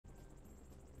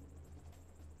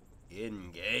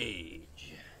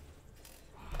Engage.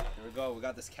 Here we go. We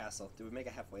got this castle. Did we make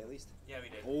it halfway at least? Yeah, we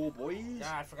did. Oh, boys.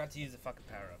 Ah, I forgot to use the fucking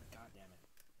power up. God damn it.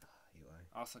 Eli.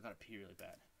 I also gotta pee really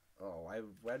bad. Oh,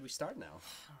 why'd we start now?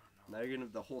 Now you're gonna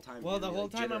the whole time. Well, the whole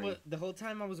like,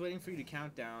 time I was waiting for you to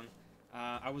count down.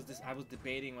 I was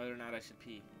debating whether or not I should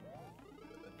pee,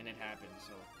 and it happened.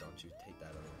 So don't you take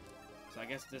that over. So I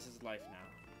guess this is life now.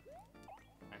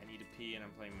 I need to pee and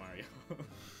I'm playing Mario.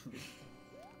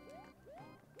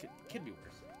 could be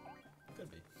worse. Could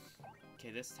be.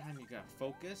 Okay, this time you gotta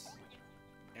focus,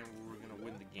 and we're gonna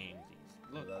win the game.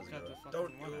 Geez. Look, That was got good. the fucking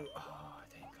Don't one you? up. Oh,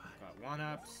 thank God. Got one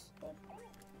ups.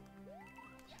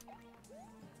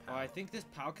 Oh, I think this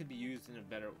POW could be used in a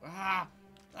better. Ah!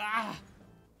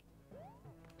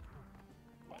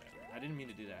 Whatever. I didn't mean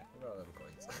to do that. What about them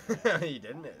coins? You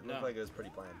didn't? It looked like it was pretty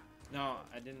planned. No,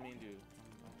 I didn't mean to.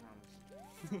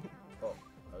 I promise. Oh,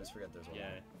 I always forget there's one.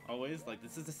 Yeah, always. Like,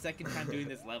 this is the second time doing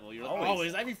this level. You're like, Always.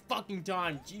 always, every fucking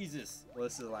time. Jesus. Well,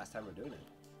 this is the last time we're doing it.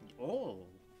 Oh.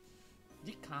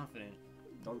 You're confident.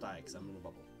 Don't die, because I'm in a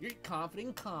bubble. You're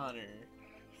confident, Connor.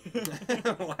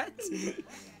 What? Is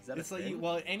that It's like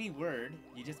well, any word,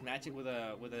 you just match it with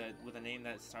a name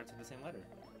that starts with the same letter.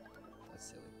 That's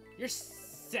silly. You're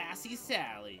Sassy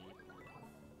Sally.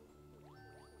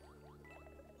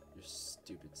 You're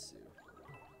stupid, Sue.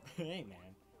 Hey,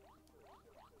 man.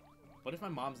 What if my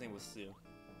mom's name was Sue?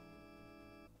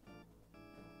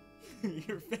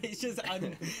 Your face is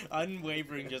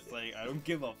unwavering, just like, I don't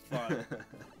give a fuck.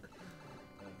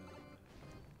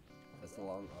 That's the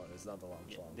long. Oh, it's not the long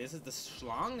schlong. This is the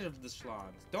schlong of the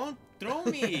schlongs. Don't throw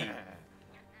me!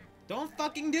 Don't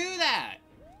fucking do that!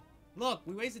 Look,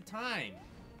 we wasted time.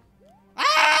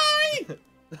 Aye!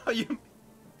 No,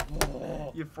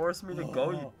 you forced me to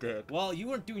go, you dick. Well, you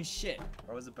weren't doing shit.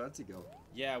 I was about to go.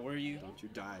 Yeah, were you? Don't you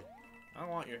die. I don't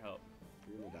want your help.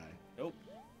 You're gonna die. Nope.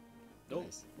 Nope.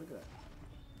 Nice. Look at that.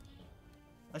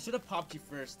 I should have popped you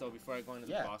first, though, before I go into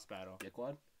the boss battle.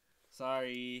 Dickwad?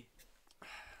 Sorry.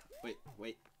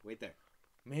 Wait there.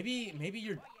 Maybe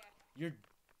you're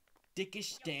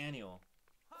Dickish Daniel.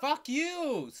 Fuck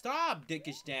you! Stop,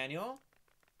 Dickish Daniel.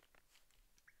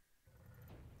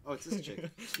 Oh, it's this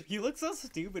chick. You look so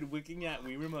stupid looking at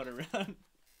Wii Remote around.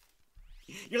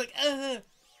 You're like,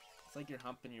 It's like you're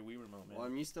humping your Wii Remote, man. Well,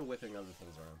 I'm used to whipping other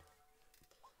things around.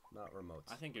 Not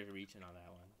remotes. I think you're reaching on that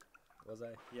one. Was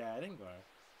I? Yeah, I think you are.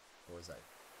 Or was I?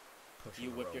 Do you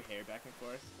whip your hair back and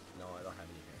forth? No, I don't have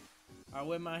any hair. I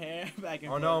whip my hair back and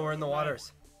Oh forth. no, we're in the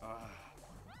waters. Ah.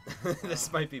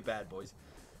 This might be bad, boys.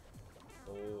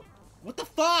 Oh. What the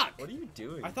fuck? What are you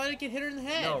doing? I thought I could hit her in the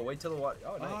head. No, wait till the water.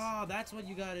 Oh, nice. Oh, that's what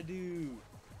you gotta do.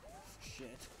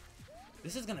 Shit.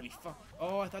 This is gonna be fuck.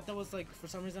 Oh, I thought that was like, for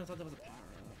some reason I thought that was a power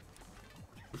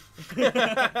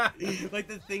up. Like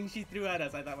the thing she threw at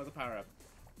us, I thought was a power up.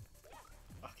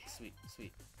 Okay, sweet,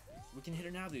 sweet. We can hit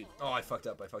her now, dude. Oh, I fucked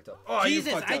up. Oh, Jesus,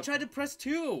 you fucked I up. tried to press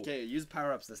 2. Okay, use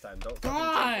power-ups this time. Don't.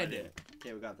 God!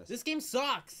 Okay, we got this. This game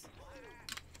sucks.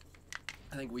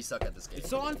 I think we suck at this game. It's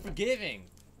so unforgiving.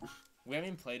 We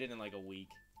haven't played it in like a week.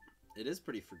 It is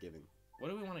pretty forgiving. What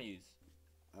do we want to use?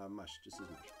 Mush. Just use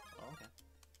mush. Oh,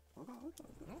 okay.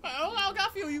 Okay. Oh, I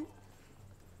feel you.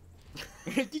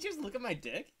 Did you just look at my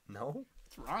dick? No.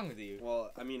 What's wrong with you?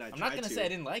 Well, I mean, I'm not gonna say I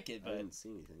didn't like it, but I didn't see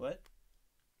anything. What?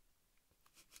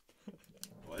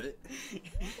 What?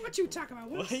 What you talking about?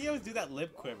 Why do you always do that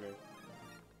lip quiver?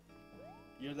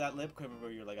 You're that lip quiver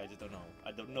where you're like, I just don't know.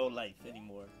 I don't know life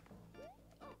anymore.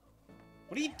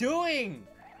 What are you doing?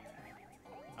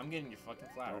 I'm getting your fucking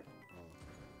flower. Oh.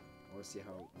 I want to see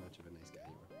how much of a nice guy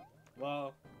you are.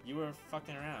 Well, you were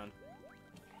fucking around.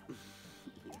 Yeah.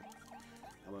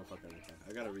 I'm gonna fuck every time.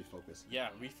 I gotta refocus. Yeah,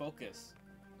 refocus.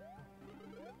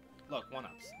 Look,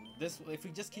 1-ups. If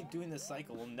we just keep doing this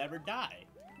cycle, we'll never die.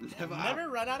 Never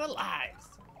run out of lives.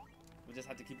 We just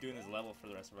have to keep doing this level for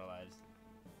the rest of our lives.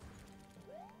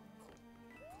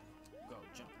 Go,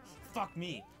 jump. Fuck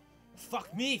me.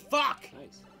 Fuck me. Fuck!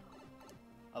 Nice.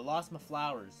 I lost my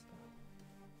flowers.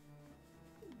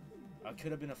 I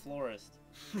could have been a florist.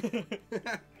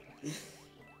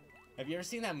 Have you ever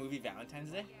seen that movie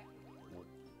Valentine's Day? Nope.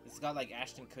 It's got like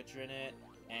Ashton Kutcher in it,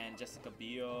 and Jessica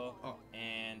Biel,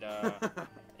 and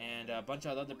and a bunch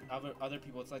of other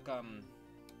people. It's like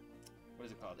what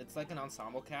is it called? It's like an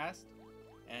ensemble cast,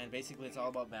 and basically it's all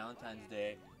about Valentine's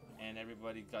Day, and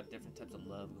everybody got different types of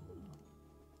love.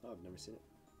 Oh, I've never seen it.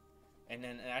 And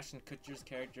then Ashton Kutcher's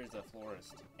character is a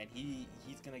florist, and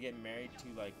he's gonna get married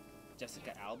to like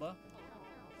Jessica Alba.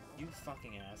 You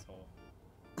fucking asshole.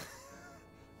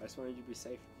 I just wanted you to be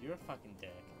safe. You're a fucking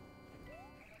dick.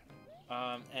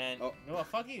 And no,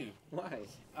 fuck you. Why?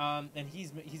 And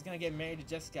he's gonna get married to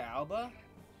Jessica Alba,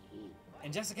 Ooh.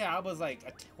 And Jessica Alba's like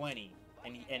a 20,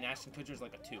 and Ashton Kutcher's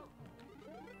like a 2.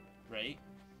 Right?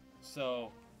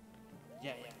 So,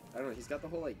 yeah. I don't know. He's got the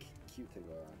whole like cute thing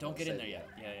going on. Don't get in there yet.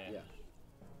 Yeah.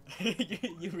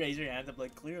 you raise your hands up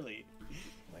like clearly.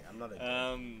 Like I'm not a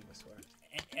I swear.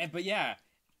 But yeah,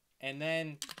 and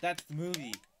then that's the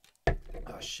movie.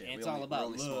 Oh shit. And it's all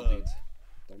about small love. dudes.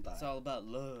 Don't die. It's all about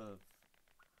love.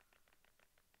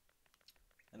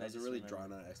 And that's a really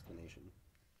drawn out explanation.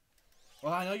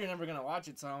 Well, I know you're never gonna watch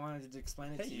it, so I wanted to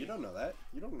explain it to you. Hey, you don't know that.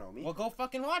 You don't know me. Well, go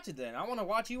fucking watch it then. I want to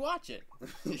watch you watch it.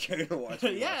 You're gonna watch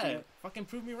it? Yeah, fucking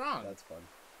prove me wrong. That's fun.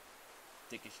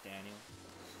 Dickish Daniel.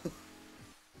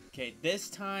 Okay, this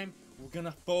time we're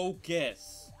gonna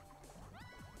focus.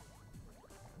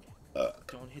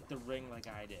 Don't hit the ring like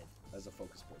I did. As a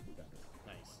focus point, we got it.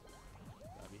 Nice.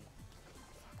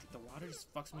 Fuck, the water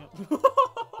just fucks me up.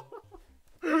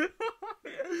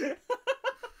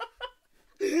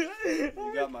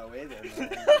 You got my way there,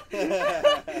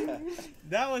 man.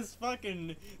 That was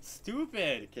fucking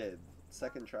stupid. Okay,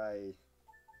 second try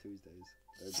Tuesdays.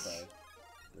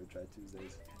 Third try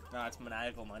Tuesdays. Nah, it's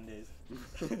maniacal Mondays.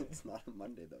 It's not a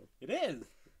Monday though. It is.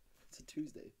 It's a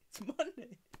Tuesday. It's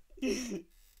Monday.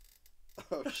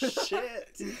 Oh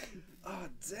shit! Oh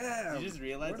damn! You just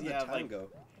realized Where you did have the time like go?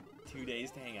 2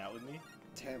 days to hang out with me?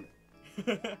 Damn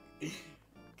it!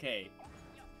 Okay.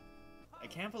 I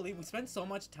can't believe we spend so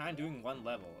much time doing one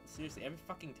level. Seriously, every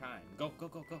fucking time. Go.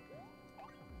 Okay.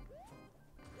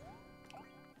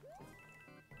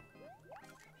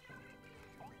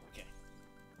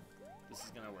 This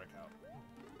is gonna work out.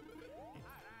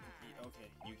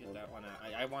 Okay, you get that one out.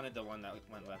 I wanted the one that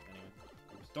went left anyway.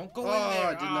 Don't go in there!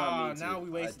 I did not mean to. Now we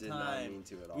waste I did time. not mean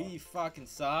to at all. We fucking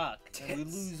suck. And we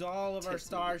lose all of our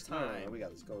stars time. No, we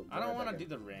got this. Go I don't right want to back do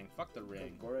the ring. Fuck the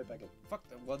ring. Go right back in.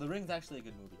 Well, the ring's actually a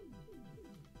good movie.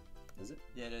 Is it?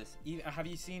 Yeah, it is. Have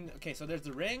you seen... Okay, so there's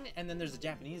the ring, and then there's a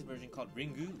Japanese version called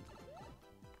Ringu.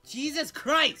 Jesus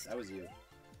Christ! That was you.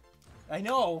 I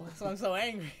know, so I'm so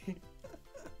angry.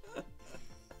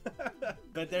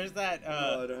 But there's that...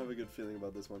 I don't have a good feeling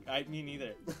about this one. Me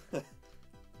neither.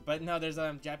 But no, there's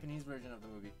a Japanese version of the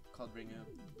movie called Ringu.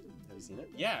 Have you seen it?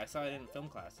 Yeah, I saw it in film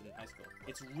class in high school.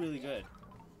 It's really good.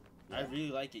 Yeah. I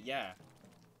really like it, yeah.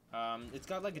 It's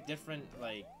got like a different,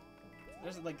 like...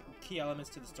 There's like key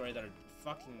elements to the story that are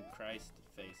fucking Christ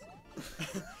face.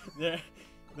 they're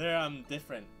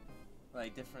different.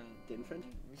 Like different. Different?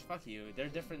 Fuck you. There are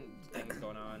different things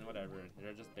going on, whatever.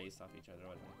 They're just based off each other,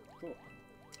 whatever. Cool.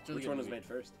 Really Which one was made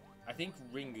first? I think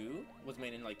Ringu was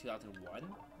made in like 2001.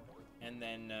 And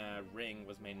then Ring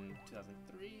was made in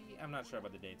 2003. I'm not sure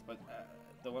about the dates, but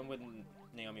the one with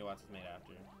Naomi Watts was made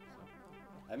after. So.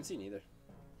 I haven't seen either.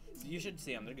 You should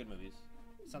see them. They're good movies.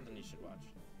 Something you should watch.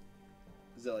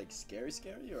 Is it like scary,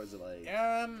 or is it like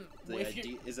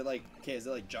is it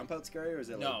like jump out scary, or is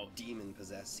it like demon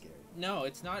possessed scary? No,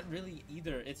 it's not really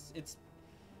either. It's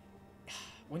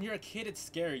when you're a kid, it's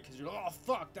scary because you're like, oh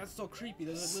fuck, that's so creepy.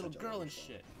 There's a little girl and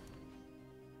shit.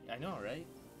 I know, right?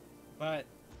 But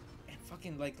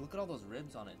fucking like look at all those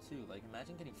ribs on it too. Like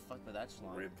imagine getting fucked by that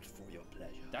schlong. Ribbed for your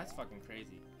pleasure. That's fucking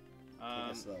crazy. I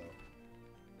guess so.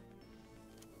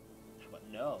 But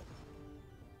no.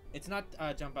 It's not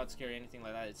jump out scary or anything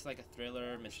like that. It's like a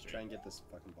thriller mystery. Try and get this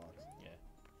fucking box. Yeah.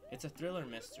 It's a thriller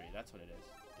mystery. That's what it is.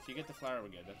 If you get the flower, we're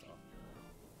good. That's all.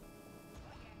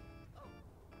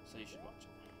 So you should watch it.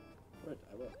 Good,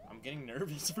 I will. I'm getting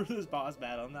nervous for this boss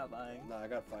battle. I'm not lying. No, I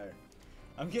got fire.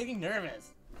 I'm getting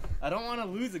nervous. I don't want to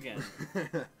lose again.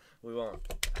 We won't.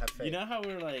 Have faith. You know how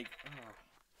we're like...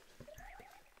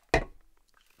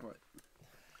 What?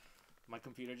 My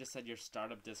computer just said your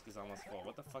startup disk is almost full.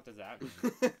 What the fuck does that mean?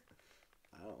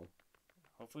 I don't know.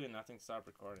 Hopefully nothing stopped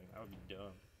recording. That would be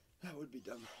dumb. That would be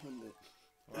dumb, wouldn't it?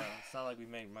 Well, it's not like we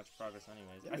made much progress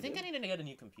anyways. Yeah, I think I need to get a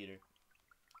new computer.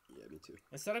 Yeah, me too.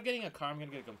 Instead of getting a car, I'm going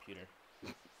to get a computer.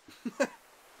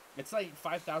 It's like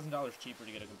 $5,000 cheaper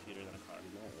to get a computer than a car.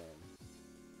 You're not wrong.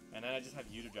 And then I just have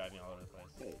you to drive me all over the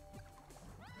place. Hey.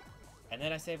 And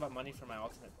then I save up money for my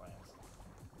ultimate plans.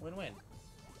 Win-win.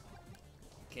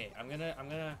 Okay, I'm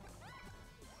gonna...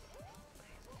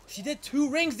 She did 2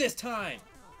 rings this time!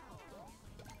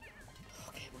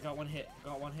 Okay, we got one hit.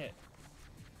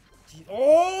 Jeez.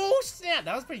 Oh, snap!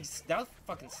 That was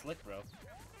fucking slick, bro.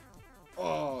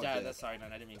 Oh, yeah, okay. that's sorry, no,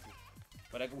 I didn't mean to.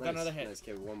 But I got another hit. Nice,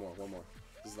 okay, one more.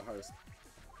 This is the hardest.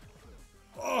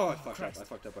 Oh, I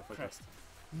fucked up. Christ.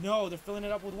 No, they're filling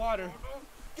it up with water.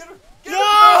 Get her!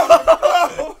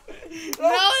 No!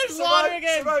 No, there's water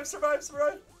again!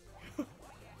 Survive!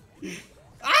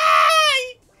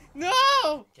 Ay!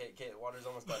 No! Okay, water's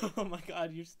almost done. Oh my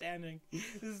god, you're standing.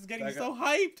 This is getting so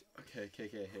hyped. Okay.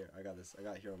 Here, I got this. I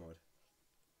got hero mode.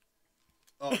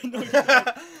 Oh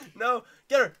no!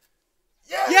 Get her!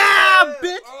 Yeah,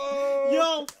 bitch! Oh.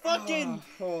 Yo, fucking!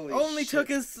 Holy shit.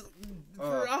 Took us.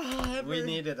 We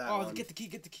needed that. Oh, one. Get the key!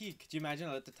 Could you imagine?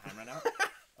 I let the time run out.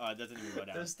 Oh, it doesn't even go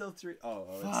down. There's still 3. Oh,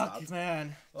 it fuck, stopped.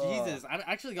 Man. Jesus, I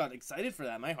actually got excited for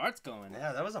that. My heart's going.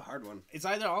 Yeah, that was a hard one. It's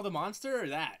either all the monster or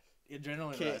that.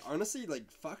 Adrenaline Okay, rush. honestly, like,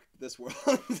 fuck this world.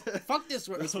 Fuck this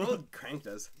world. This world cranked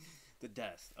us. The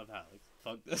death of Alex.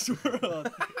 Fuck this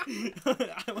world.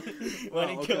 When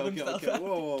he killed himself. Okay.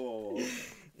 Whoa.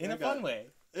 In a fun way.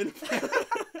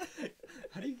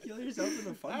 How do you kill yourself in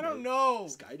a fun way? I don't know.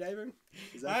 Skydiving?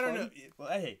 Is that I don't fun? know. Well,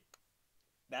 hey.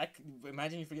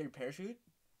 Imagine you forget your parachute.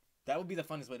 That would be the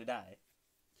funnest way to die.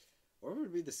 Or it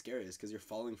would be the scariest because you're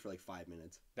falling for like 5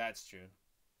 minutes. That's true.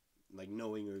 Like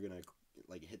knowing you're gonna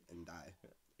like hit and die.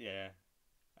 Yeah.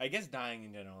 I guess dying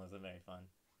in general isn't very fun.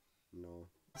 No.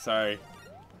 Sorry.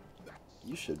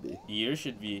 You should be. You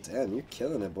should be. Damn, you're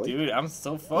killing it, boy. Dude, I'm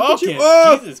so focused.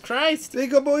 Jesus Christ.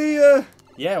 Big boy.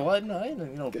 Yeah, what?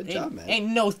 No, Good job, man. Ain't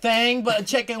no thing but a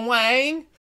chicken wing.